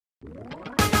Hidely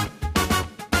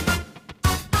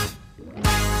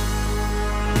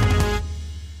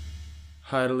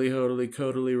hodily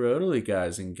codily rodily,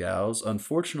 guys and gals.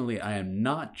 Unfortunately, I am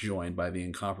not joined by the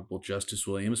incomparable Justice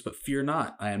Williams, but fear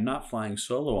not, I am not flying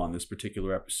solo on this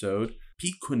particular episode.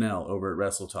 Pete Quinnell over at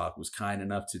Wrestle Talk was kind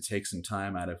enough to take some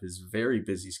time out of his very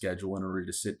busy schedule in order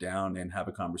to sit down and have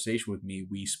a conversation with me.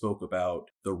 We spoke about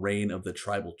the reign of the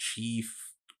Tribal Chief,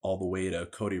 all the way to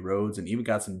Cody Rhodes, and even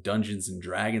got some Dungeons and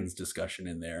Dragons discussion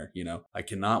in there. You know, I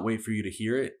cannot wait for you to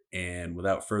hear it. And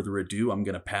without further ado, I'm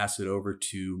going to pass it over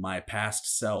to my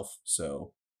past self.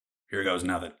 So here goes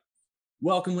nothing.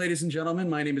 Welcome, ladies and gentlemen.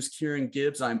 My name is Kieran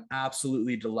Gibbs. I'm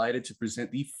absolutely delighted to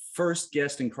present the first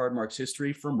guest in Cardmark's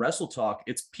history from Wrestle Talk.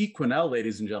 It's Pete Quinnell,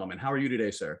 ladies and gentlemen. How are you today,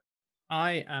 sir?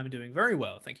 I am doing very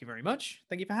well. Thank you very much.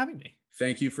 Thank you for having me.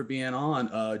 Thank you for being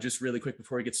on. Just really quick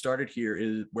before we get started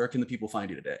here, where can the people find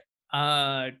you today?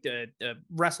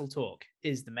 Wrestle Talk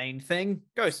is the main thing.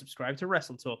 Go subscribe to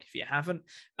Wrestle Talk if you haven't.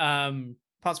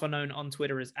 Parts Unknown on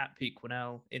Twitter is at Pete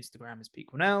Quinnell. Instagram is Pete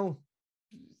Quinnell.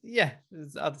 Yeah,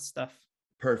 there's other stuff.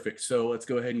 Perfect. So let's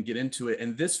go ahead and get into it.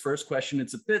 And this first question,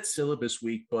 it's a bit syllabus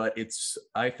week, but it's,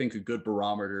 I think, a good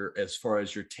barometer as far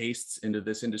as your tastes into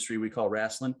this industry we call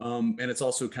wrestling. And it's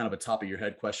also kind of a top of your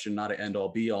head question, not an end all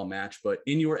be all match, but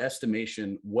in your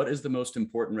estimation, what is the most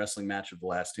important wrestling match of the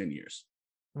last 10 years?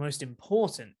 The most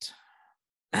important?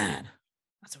 Man,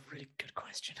 that's a really good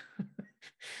question.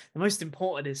 The most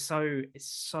important is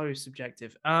so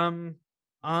subjective.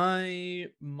 I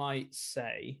might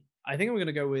say, I think I'm going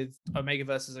to go with Omega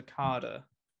versus Okada.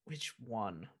 Which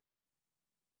one?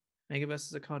 Omega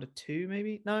versus Okada 2,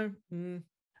 maybe? No?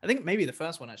 I think maybe the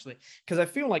first one, actually. Because I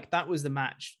feel like that was the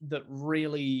match that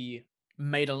really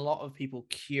made a lot of people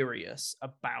curious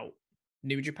about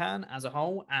New Japan as a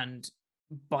whole. And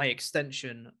by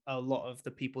extension, a lot of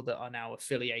the people that are now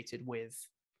affiliated with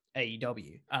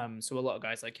AEW. So a lot of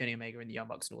guys like Kenny Omega and the Young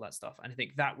Bucks and all that stuff. And I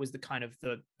think that was the kind of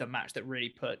the match that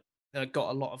really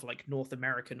got a lot of like North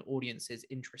American audiences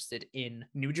interested in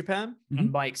New Japan. Mm-hmm.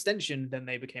 And by extension, then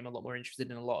they became a lot more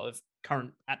interested in a lot of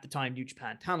current, at the time, New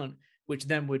Japan talent, which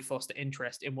then would foster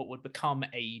interest in what would become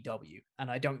AEW.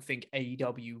 And I don't think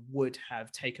AEW would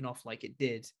have taken off like it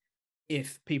did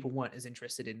if people weren't as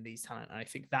interested in these talent. And I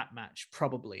think that match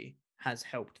probably has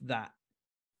helped that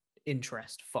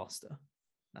interest foster.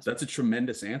 That's a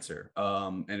tremendous answer.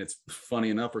 And it's funny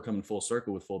enough, we're coming full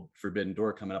circle with Forbidden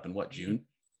Door coming up in what, June?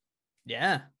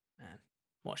 Yeah, man,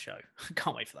 what show?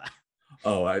 Can't wait for that.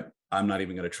 Oh, I'm not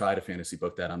even going to try to fantasy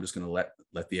book that. I'm just going to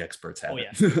let the experts have it.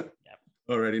 Yeah.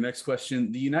 Alrighty, next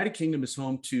question. The United Kingdom is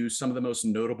home to some of the most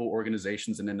notable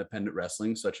organizations in independent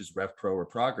wrestling, such as Rev Pro or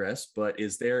Progress, but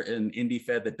is there an indie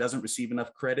fed that doesn't receive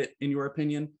enough credit, in your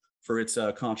opinion, for its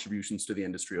contributions to the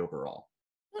industry overall?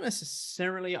 Not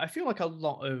necessarily. I feel like a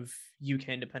lot of UK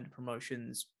independent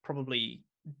promotions probably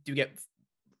do get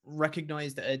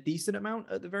recognized a decent amount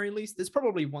at the very least. There's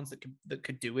probably ones that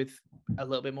could do with a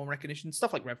little bit more recognition,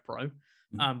 stuff like Rev Pro,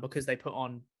 because they put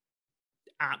on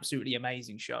absolutely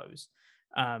amazing shows.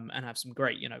 And have some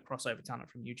great, crossover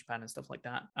talent from New Japan and stuff like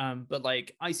that. But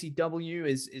like ICW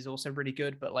is also really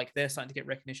good, but like they're starting to get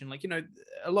recognition. Like,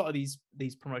 a lot of these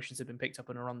promotions have been picked up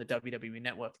and are on the WWE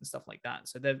network and stuff like that.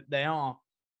 So they are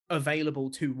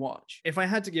available to watch. If I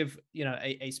had to give,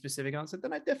 a specific answer,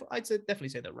 then I'd definitely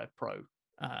say that Rev Pro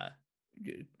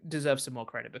deserves some more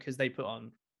credit because they put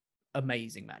on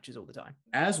amazing matches all the time.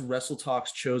 As Wrestle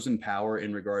Talk's chosen power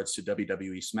in regards to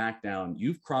WWE SmackDown,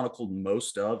 you've chronicled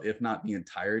most of, if not the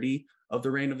entirety, of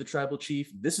the reign of the Tribal Chief.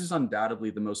 This is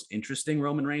undoubtedly the most interesting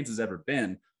Roman Reigns has ever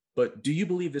been, but do you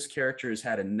believe this character has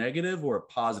had a negative or a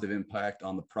positive impact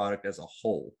on the product as a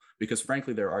whole? Because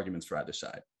frankly, there are arguments for either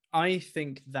side. I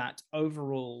think that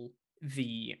overall,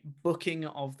 the booking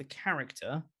of the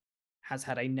character has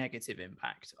had a negative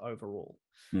impact overall.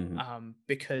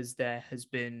 Because there has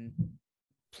been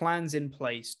plans in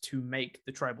place to make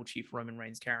the Tribal Chief Roman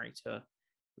Reigns character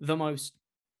the most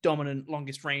dominant,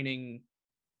 longest reigning,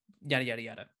 yada, yada,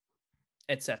 yada,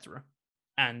 etc.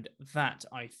 And that,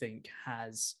 I think,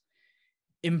 has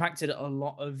impacted a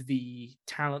lot of the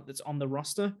talent that's on the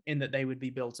roster in that they would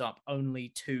be built up only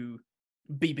to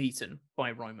be beaten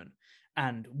by Roman.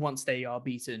 And once they are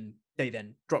beaten, they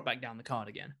then drop back down the card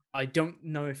again. I don't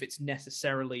know if it's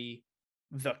necessarily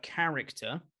the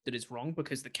character that is wrong,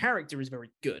 because the character is very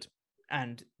good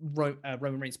and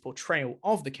Roman Reigns' portrayal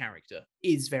of the character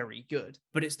is very good,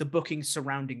 but it's the booking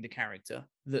surrounding the character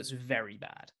that's very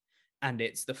bad. And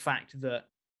it's the fact that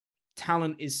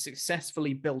talent is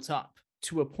successfully built up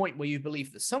to a point where you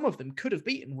believe that some of them could have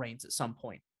beaten Reigns at some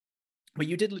point, but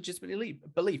you did legitimately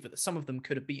believe that some of them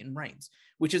could have beaten Reigns,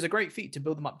 which is a great feat to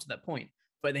build them up to that point.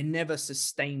 but they never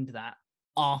sustained that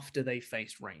after they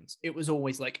faced Reigns. It was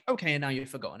always like, okay, and now you're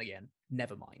forgotten again.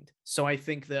 Never mind. So I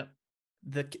think that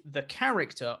the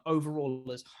character overall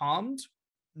has harmed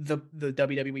the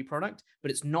WWE product,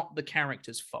 but it's not the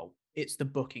character's fault. It's the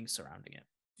booking surrounding it.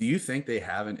 Do you think they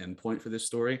have an endpoint for this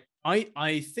story?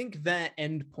 I think their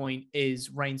endpoint is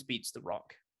Reigns beats The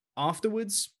Rock.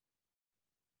 Afterwards,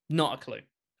 not a clue.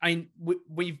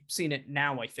 We've seen it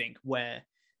now, I think, where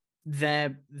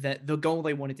the goal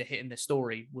they wanted to hit in the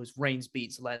story was Reigns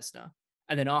beats Lesnar.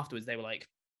 And then afterwards they were like,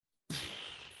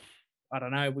 I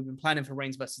don't know, we've been planning for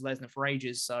Reigns versus Lesnar for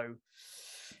ages, so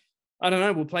I don't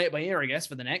know, we'll play it by ear, I guess,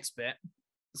 for the next bit.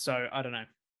 So I don't know.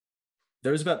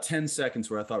 There was about 10 seconds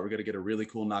where I thought we are going to get a really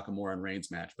cool Nakamura and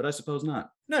Reigns match, but I suppose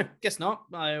not. No, guess not.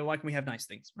 Why can we have nice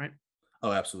things, right?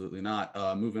 Oh, absolutely not.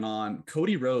 Moving on,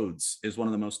 Cody Rhodes is one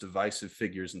of the most divisive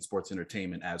figures in sports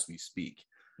entertainment as we speak.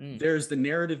 There's the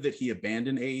narrative that he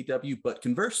abandoned AEW, but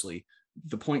conversely,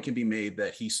 the point can be made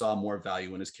that he saw more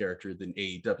value in his character than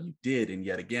AEW did, and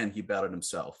yet again, he doubted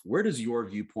himself. Where does your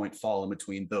viewpoint fall in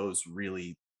between those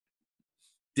really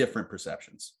different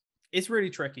perceptions? It's really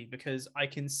tricky because I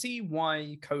can see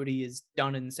why Cody has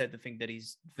done and said the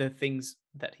things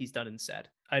that he's done and said.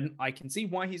 And I can see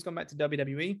why he's gone back to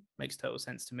WWE. Makes total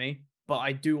sense to me. But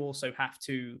I do also have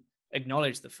to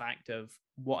acknowledge the fact of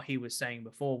what he was saying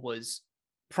before was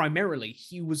primarily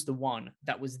he was the one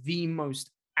that was the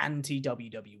most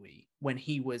anti-WWE when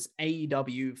he was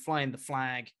AEW flying the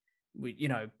flag,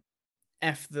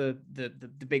 F the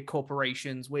big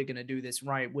corporations. We're going to do this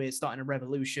right. We're starting a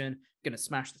revolution. Going to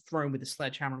smash the throne with a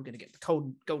sledgehammer. I'm going to get the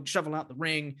cold gold shovel out the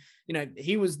ring.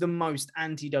 He was the most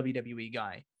anti-WWE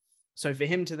guy. So for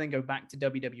him to then go back to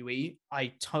WWE,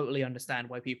 I totally understand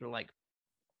why people are like,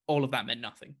 all of that meant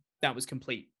nothing. That was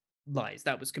complete lies.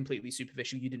 That was completely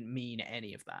superficial. You didn't mean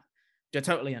any of that. I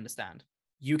totally understand.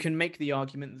 You can make the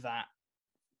argument that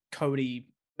Cody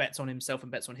bets on himself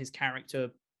and bets on his character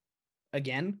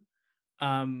again.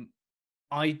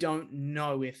 I don't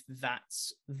know if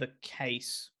that's the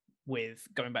case with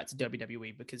going back to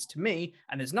WWE, because to me,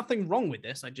 and there's nothing wrong with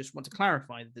this, I just want to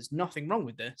clarify that there's nothing wrong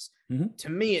with this. Mm-hmm. To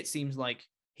me, it seems like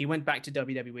he went back to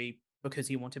WWE because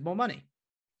he wanted more money.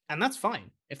 And that's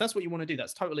fine. If that's what you want to do,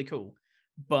 that's totally cool.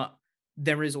 But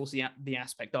there is also the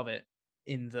aspect of it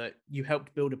in that you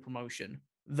helped build a promotion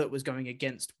that was going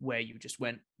against where you just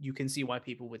went. You can see why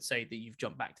people would say that you've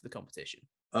jumped back to the competition.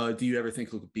 Do you ever think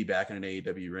he'll be back in an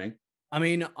AEW ring? I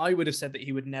mean, I would have said that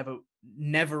he would never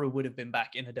would have been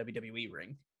back in a WWE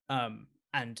ring.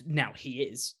 And now he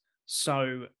is.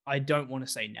 So I don't want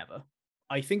to say never.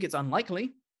 I think it's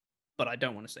unlikely, but I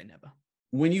don't want to say never.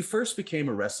 When you first became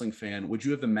a wrestling fan, would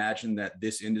you have imagined that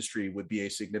this industry would be a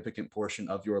significant portion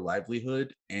of your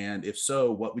livelihood? And if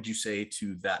so, what would you say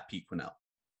to that Pete Quinnell?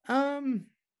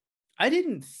 I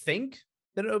didn't think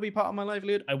that it would be part of my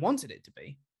livelihood. I wanted it to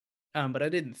be. But I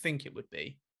didn't think it would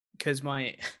be, because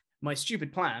my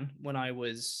stupid plan when I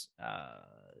was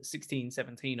 16,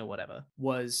 17 or whatever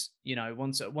was,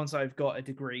 once I've got a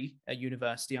degree at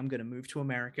university, I'm going to move to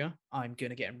America. I'm going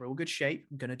to get in real good shape.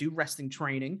 I'm going to do wrestling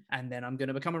training, and then I'm going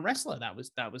to become a wrestler. That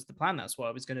was the plan. That's what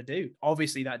I was going to do.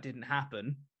 Obviously, that didn't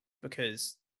happen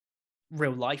because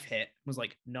real life hit. Was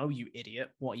like, no, you idiot.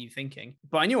 What are you thinking?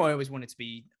 But I knew I always wanted to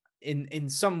be in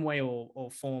some way or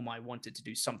form. I wanted to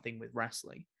do something with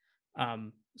wrestling.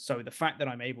 So the fact that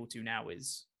I'm able to now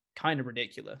is kind of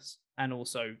ridiculous. And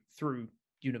also through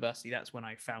university, that's when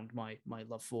I found my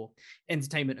love for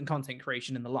entertainment and content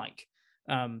creation and the like.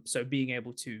 So being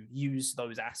able to use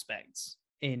those aspects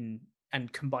in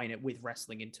and combine it with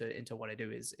wrestling into what I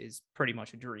do is pretty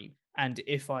much a dream. And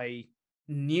if I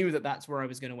knew that that's where I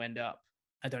was going to end up,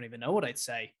 I don't even know what I'd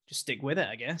say. Just stick with it,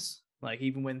 I guess. Like,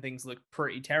 even when things look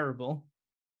pretty terrible,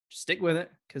 just stick with it,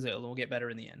 because it'll all get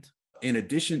better in the end. In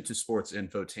addition to sports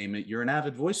infotainment, you're an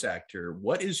avid voice actor.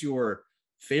 What is your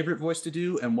favorite voice to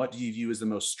do, and what do you view as the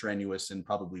most strenuous and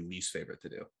probably least favorite to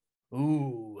do?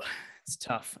 Ooh, it's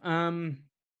tough. I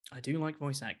do like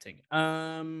voice acting.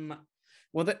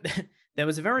 Well, there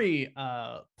was a very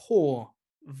poor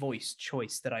voice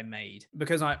choice that I made,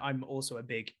 because I'm also a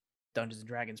big Dungeons and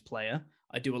Dragons player.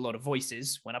 I do a lot of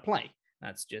voices when I play.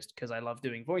 That's just because I love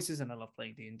doing voices and I love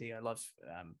playing D&D. I love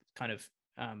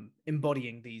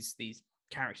embodying these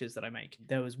characters that I make.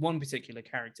 There was one particular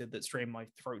character that strained my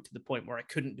throat to the point where I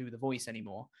couldn't do the voice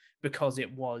anymore, because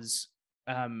it was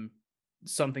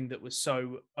something that was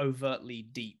so overtly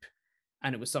deep,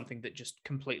 and it was something that just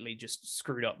completely just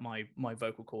screwed up my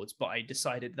vocal cords. But I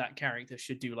decided that character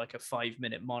should do like a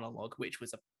 5-minute monologue, which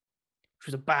was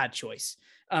a bad choice,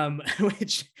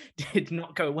 which did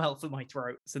not go well for my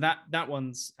throat. So that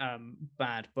one's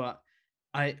bad. But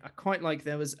I quite like,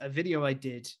 there was a video I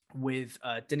did with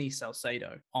Denise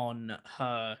Salcedo on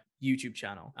her YouTube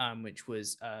channel, which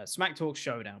was Smack Talk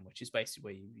Showdown, which is basically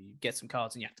where you get some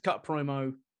cards and you have to cut a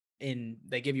promo in.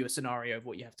 They give you a scenario of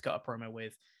what you have to cut a promo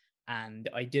with. And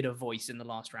I did a voice in the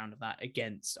last round of that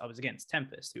I was against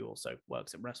Tempest, who also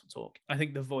works at Wrestle Talk. I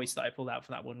think the voice that I pulled out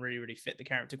for that one really, really fit the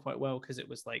character quite well, because it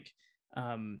was like,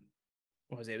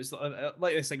 what was it? It was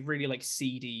like this like really like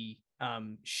seedy,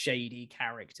 shady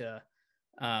character.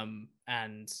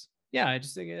 And yeah, I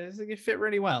just think it fit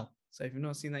really well. So if you've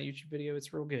not seen that YouTube video,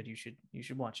 it's real good. You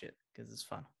should watch it because it's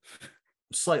fun.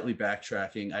 Slightly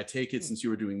backtracking, I take it since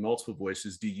you were doing multiple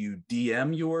voices, do you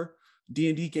DM your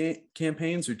D&D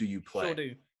campaigns, or do you play? Sure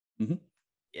do. Mm-hmm.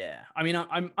 Yeah, I mean,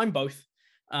 I'm both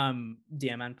DM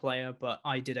and player, but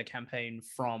I did a campaign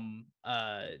from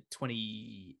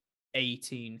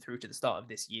 2018 through to the start of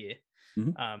this year.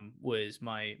 Was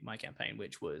my campaign,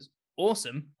 which was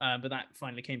awesome. But that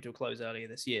finally came to a close earlier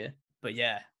this year. But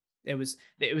yeah, it was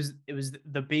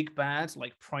the big bad,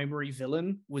 like primary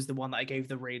villain was the one that I gave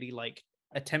the really like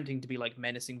attempting to be like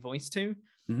menacing voice to.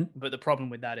 But the problem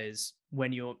with that is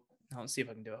when you're, I'll see if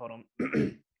I can do it. Hold on.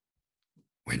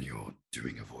 When you're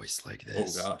doing a voice like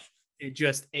this, oh gosh, it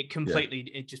just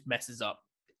messes up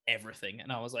everything.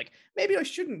 And I was like, maybe I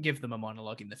shouldn't give them a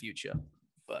monologue in the future.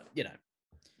 But you know,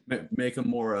 make them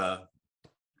more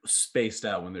spaced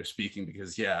out when they're speaking,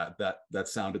 because yeah, that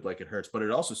sounded like it hurts, but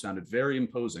it also sounded very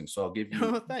imposing. So I'll give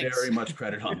you very much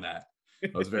credit on that.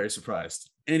 I was very surprised.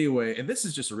 Anyway, and this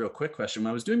is just a real quick question.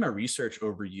 When I was doing my research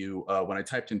over you, when I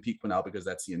typed in Pete Quinnell, because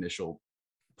that's the initial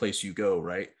place you go,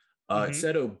 right? It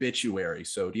said obituary.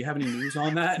 So do you have any news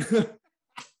on that?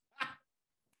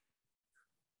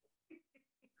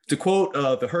 To quote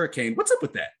the Hurricane, what's up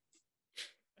with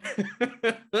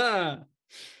that?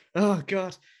 Oh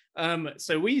God.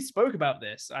 So we spoke about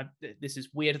this. This is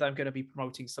weird that I'm going to be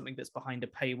promoting something that's behind a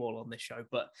paywall on this show,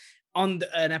 but on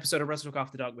an episode of Wrestle Talk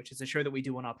After Dark, which is a show that we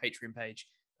do on our Patreon page,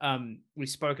 we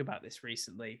spoke about this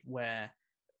recently, where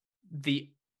the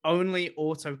only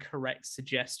autocorrect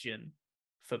suggestion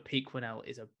for Pete Quinnell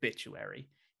is obituary,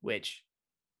 which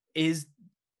is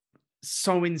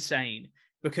so insane.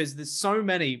 Because there's so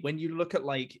many, when you look at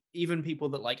like even people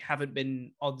that like haven't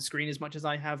been on the screen as much as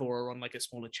I have, or are on like a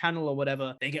smaller channel or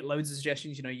whatever, they get loads of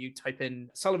suggestions. You know, you type in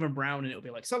Sullivan Brown and it'll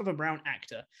be like Sullivan Brown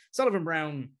actor, Sullivan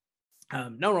Brown,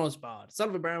 no Rosbard,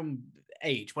 Sullivan Brown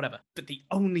age, whatever. But the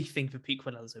only thing for Pete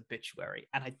Quinnell is obituary,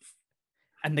 and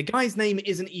the guy's name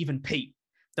isn't even Pete.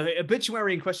 The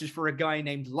obituary in question is for a guy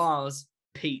named Lars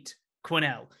Pete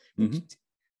Quinnell.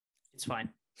 It's fine.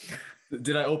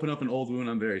 Did I open up an old wound?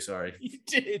 I'm very sorry. You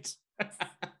did.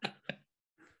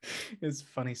 It's a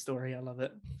funny story. I love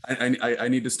it. I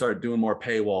need to start doing more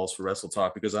paywalls for Wrestle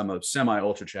Talk, because I'm a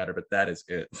semi-ultra chatter, but that is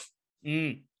it.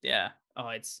 Yeah. Oh,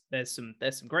 there's some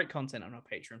great content on our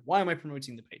Patreon. Why am I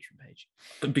promoting the Patreon page?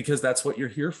 Because that's what you're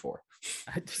here for.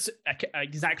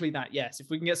 Exactly that. Yes. If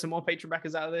we can get some more Patreon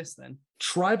backers out of this, then.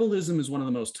 Tribalism is one of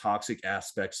the most toxic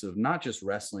aspects of not just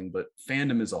wrestling, but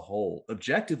fandom as a whole.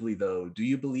 Objectively, though, do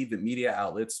you believe that media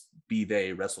outlets, be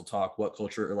they Wrestle Talk, What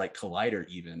Culture, or like Collider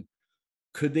even,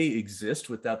 could they exist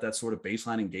without that sort of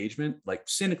baseline engagement? Like,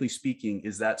 cynically speaking,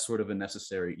 is that sort of a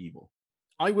necessary evil?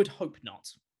 I would hope not.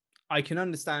 I can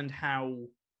understand how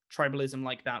tribalism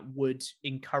like that would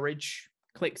encourage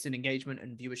clicks and engagement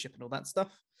and viewership and all that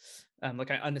stuff. Like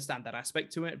I understand that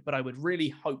aspect to it, but I would really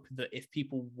hope that if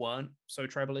people weren't so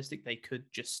tribalistic, they could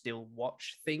just still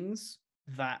watch things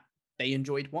that they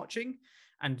enjoyed watching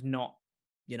and not,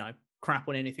 you know, crap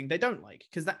on anything they don't like.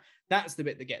 Because that's the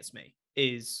bit that gets me,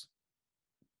 is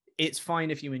it's fine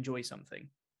if you enjoy something.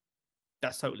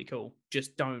 That's totally cool.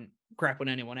 Just don't crap on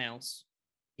anyone else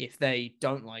if they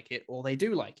don't like it or they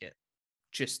do like it.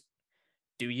 Just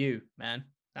do you, man.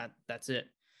 That's it.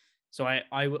 So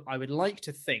I would like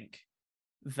to think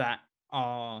that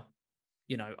our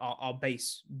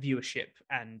base viewership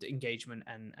and engagement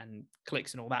and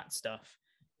clicks and all that stuff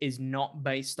is not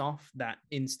based off that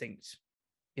instinct,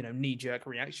 you know, knee-jerk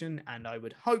reaction. And I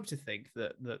would hope to think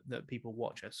that people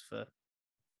watch us for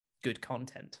good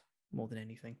content more than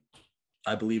anything.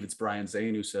 I believe it's Brian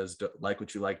Zane who says, like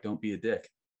what you like, don't be a dick.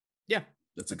 Yeah.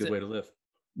 That's a good way to live.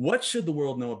 What should the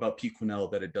world know about Pete Quinnell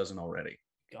that it doesn't already?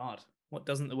 God, what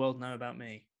doesn't the world know about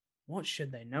me? What should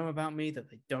they know about me that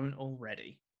they don't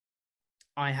already?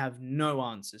 I have no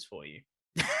answers for you.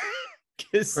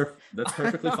 That's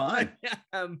perfectly fine.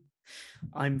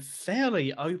 I'm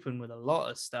fairly open with a lot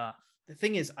of stuff. The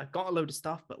thing is, I've got a load of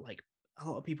stuff, but like a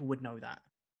lot of people would know that.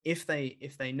 If they've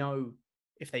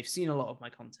seen a lot of my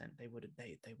content, they would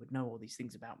know all these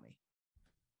things about me.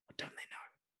 What don't they know?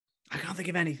 I can't think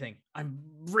of anything. I'm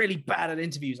really bad at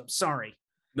interviews. I'm sorry.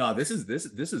 No, this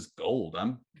is gold.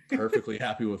 I'm perfectly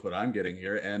happy with what I'm getting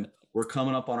here, and we're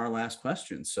coming up on our last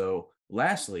question. So,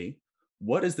 lastly,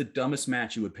 what is the dumbest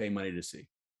match you would pay money to see?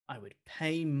 I would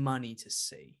pay money to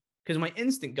see because my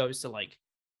instinct goes to like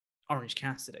Orange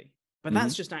Cassidy, but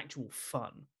that's just actual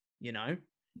fun, you know?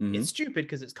 It's stupid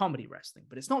because it's comedy wrestling,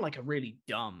 but it's not like a really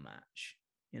dumb match,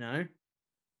 you know?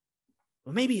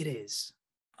 Well, maybe it is.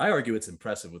 I argue it's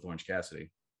impressive with Orange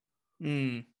Cassidy.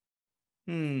 Yeah.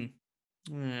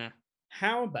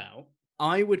 How about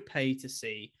I would pay to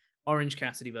see Orange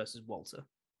Cassidy versus Walter?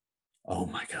 Oh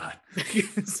my God.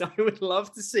 So I would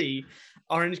love to see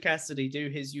Orange Cassidy do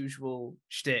his usual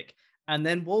shtick and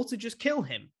then Walter just kill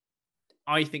him.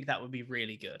 I think that would be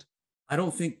really good. I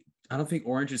don't think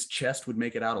Orange's chest would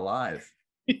make it out alive.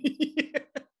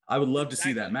 I would love to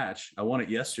see that match. I won it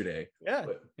yesterday.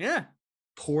 Yeah.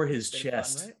 Tore his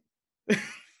chest. Fun,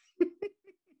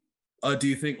 right? Do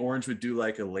you think Orange would do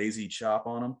like a lazy chop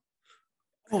on him?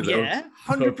 Oh yeah,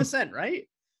 100%, right?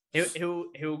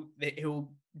 He'll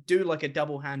do like a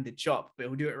double-handed chop, but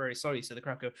he'll do it very slowly, so the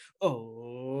crowd go,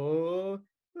 "Oh,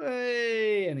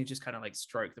 hey," and he just kind of like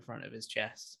stroke the front of his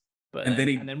chest. But and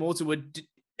then Walter would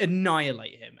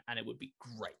annihilate him, and it would be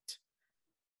great.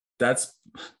 That's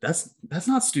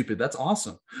not stupid. That's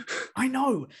awesome. I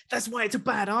know. That's why it's a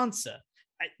bad answer.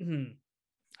 I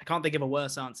can't think of a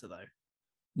worse answer though.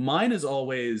 Mine is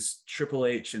always Triple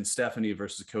H and Stephanie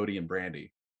versus Cody and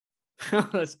Brandy.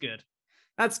 That's good.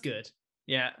 That's good.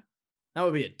 Yeah, that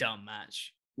would be a dumb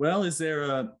match. Well, is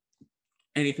there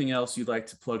anything else you'd like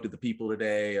to plug to the people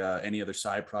today? Any other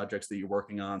side projects that you're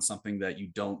working on? Something that you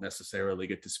don't necessarily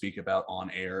get to speak about on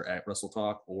air at Wrestle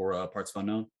Talk or Parts of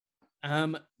Unknown?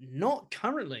 Not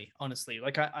currently, honestly.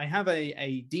 Like I have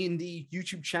a D&D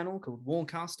YouTube channel called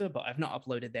Warcaster, but I've not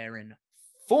uploaded there in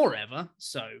forever.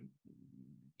 So,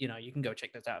 you know, you can go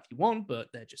check those out if you want, but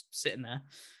they're just sitting there.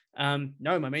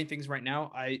 No, my main things right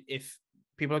now, if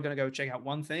people are going to go check out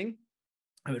one thing,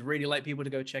 I would really like people to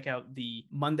go check out the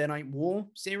Monday Night War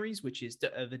series, which is the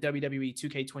WWE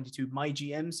 2K22 My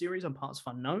GM series on Parts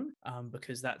of Unknown,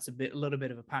 because that's a little bit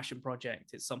of a passion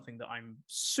project. It's something that I'm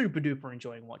super duper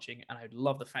enjoying watching, and I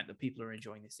love the fact that people are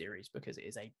enjoying this series because it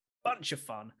is a bunch of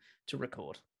fun to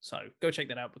record. So go check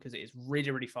that out because it is really,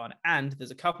 really fun. And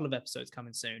there's a couple of episodes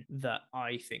coming soon that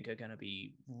I think are going to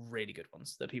be really good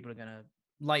ones that people are going to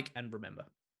like and remember.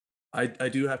 I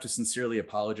do have to sincerely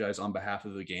apologize on behalf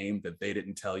of the game that they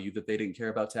didn't tell you that they didn't care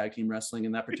about tag team wrestling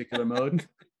in that particular mode.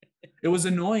 It was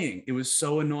annoying. It was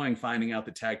so annoying finding out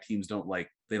that tag teams don't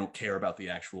care about the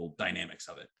actual dynamics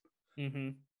of it.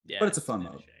 Yeah, but it's a fun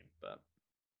mode. Shame, but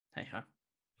hey ho.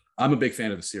 I'm a big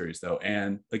fan of the series though.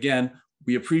 And again,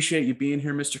 we appreciate you being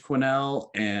here, Mr.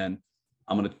 Quinnell. And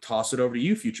I'm going to toss it over to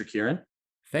you, future Kieran.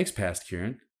 Thanks, past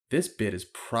Kieran. This bit is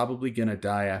probably going to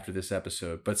die after this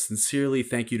episode, but sincerely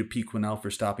thank you to Pete Quinnell for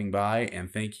stopping by,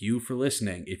 and thank you for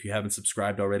listening. If you haven't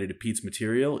subscribed already to Pete's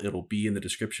material, it'll be in the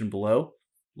description below.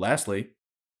 Lastly,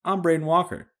 I'm Braden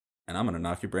Walker, and I'm going to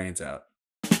knock your brains out.